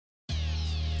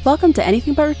Welcome to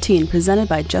Anything But Routine, presented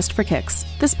by Just for Kicks.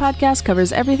 This podcast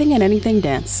covers everything and anything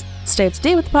dance. Stay up to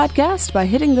date with the podcast by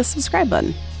hitting the subscribe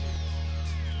button.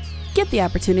 Get the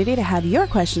opportunity to have your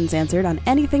questions answered on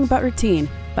Anything But Routine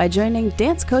by joining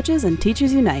Dance Coaches and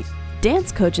Teachers Unite.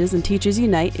 Dance Coaches and Teachers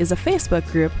Unite is a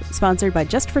Facebook group sponsored by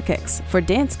Just for Kicks for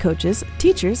dance coaches,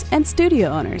 teachers, and studio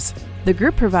owners. The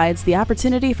group provides the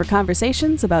opportunity for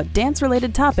conversations about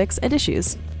dance-related topics and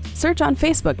issues. Search on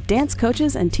Facebook Dance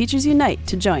Coaches and Teachers Unite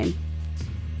to join.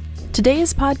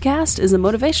 Today's podcast is a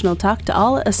motivational talk to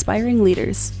all aspiring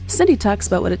leaders. Cindy talks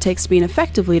about what it takes to be an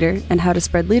effective leader and how to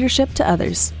spread leadership to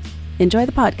others. Enjoy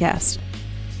the podcast.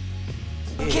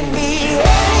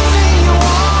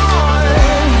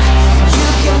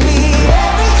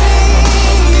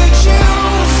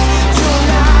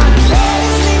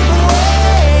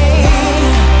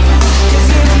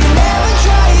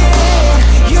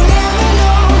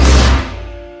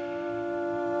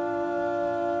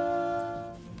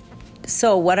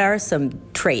 So what are some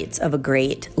traits of a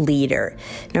great leader?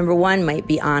 Number one might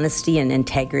be honesty and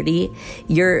integrity.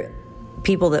 Your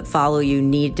people that follow you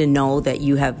need to know that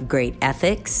you have great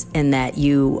ethics and that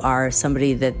you are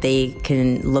somebody that they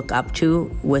can look up to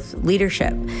with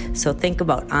leadership. So think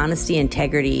about honesty,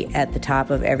 integrity at the top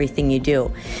of everything you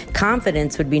do.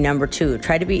 Confidence would be number two.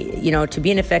 Try to be, to be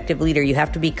an effective leader, you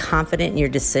have to be confident in your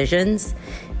decisions.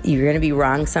 You're going to be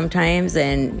wrong sometimes,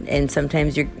 and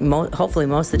sometimes hopefully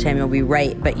most of the time you'll be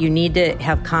right, but you need to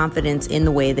have confidence in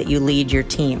the way that you lead your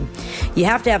team. You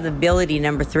have to have the ability,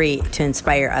 number three, to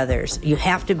inspire others. You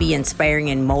have to be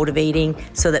inspiring and motivating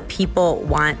so that people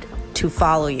want to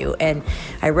follow you. And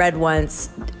I read once,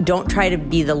 don't try to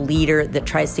be the leader that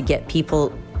tries to get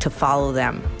people to follow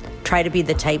them. Try to be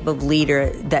the type of leader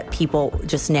that people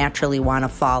just naturally want to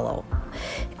follow.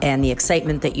 And the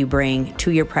excitement that you bring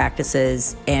to your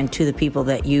practices and to the people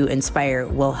that you inspire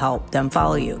will help them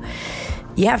follow you.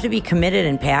 You have to be committed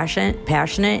and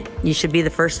passionate. You should be the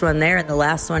first one there and the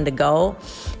last one to go.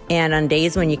 And on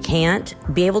days when you can't,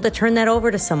 be able to turn that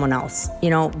over to someone else.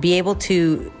 Be able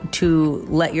to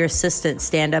let your assistant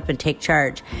stand up and take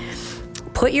charge.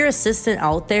 Put your assistant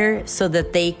out there so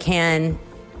that they can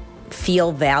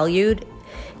feel valued.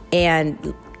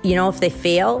 And, if they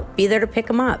fail, be there to pick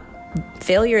them up.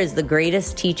 Failure is the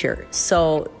greatest teacher,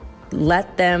 so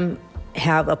let them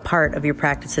have a part of your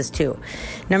practices too.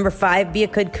 Number five, be a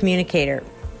good communicator.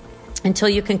 Until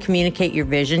you can communicate your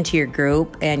vision to your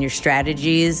group and your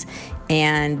strategies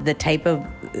and the type of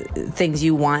things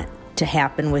you want to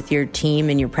happen with your team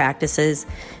and your practices,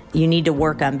 you need to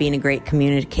work on being a great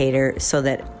communicator so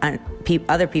that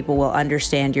other people will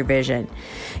understand your vision.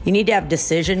 You need to have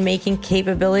decision-making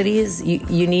capabilities.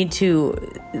 You need to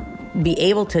be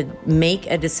able to make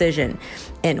a decision.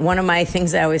 And one of my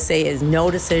things I always say is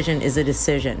no decision is a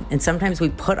decision. And sometimes we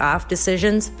put off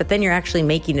decisions, but then you're actually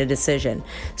making a decision.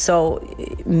 So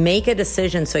make a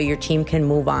decision so your team can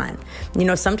move on.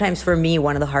 Sometimes for me,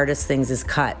 one of the hardest things is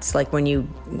cuts. Like when you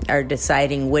are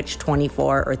deciding which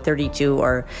 24 or 32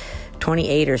 or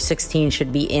 28 or 16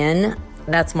 should be in.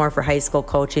 That's more for high school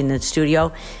coaching than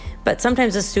studio. But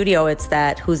sometimes the studio, it's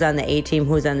that who's on the A team,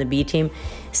 who's on the B team.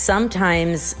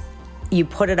 Sometimes you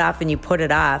put it off and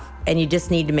you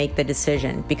just need to make the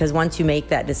decision, because once you make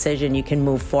that decision, you can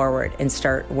move forward and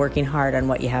start working hard on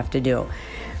what you have to do.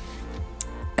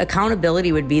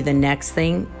 Accountability would be the next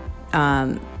thing.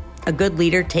 A good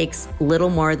leader takes little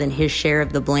more than his share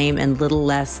of the blame and little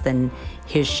less than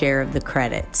his share of the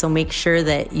credit. So make sure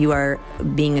that you are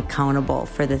being accountable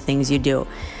for the things you do.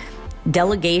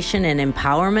 Delegation and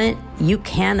empowerment, you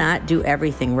cannot do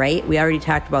everything, right? We already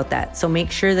talked about that. So make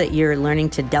sure that you're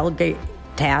learning to delegate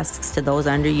tasks to those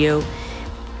under you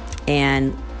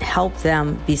and help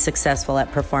them be successful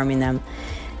at performing them.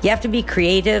 You have to be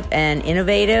creative and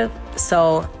innovative.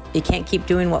 So you can't keep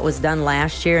doing what was done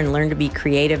last year, and learn to be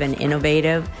creative and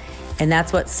innovative. And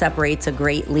that's what separates a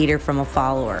great leader from a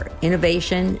follower.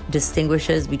 Innovation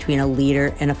distinguishes between a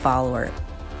leader and a follower.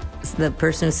 The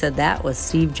person who said that was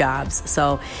Steve Jobs.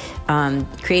 So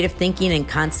creative thinking and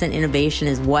constant innovation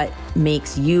is what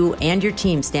makes you and your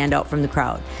team stand out from the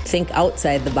crowd. Think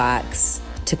outside the box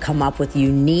to come up with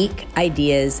unique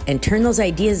ideas and turn those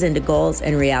ideas into goals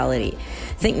and reality.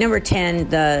 I think number 10,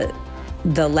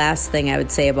 the last thing I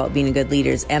would say about being a good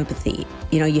leader is empathy.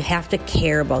 You have to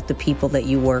care about the people that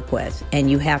you work with,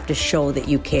 and you have to show that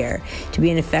you care. To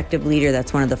be an effective leader,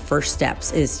 that's one of the first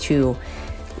steps, is to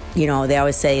they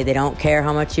always say they don't care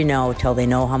how much you know till they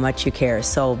know how much you care.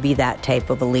 So be that type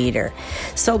of a leader.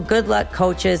 So good luck,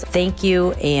 coaches. Thank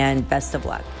you, and best of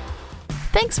luck.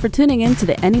 Thanks for tuning in to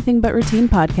the Anything But Routine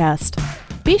podcast.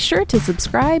 Be sure to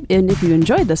subscribe, and if you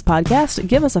enjoyed this podcast,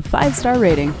 give us a 5-star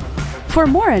rating. For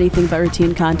more Anything But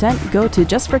Routine content, go to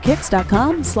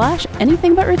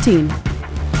justforkicks.com/anythingbutroutine.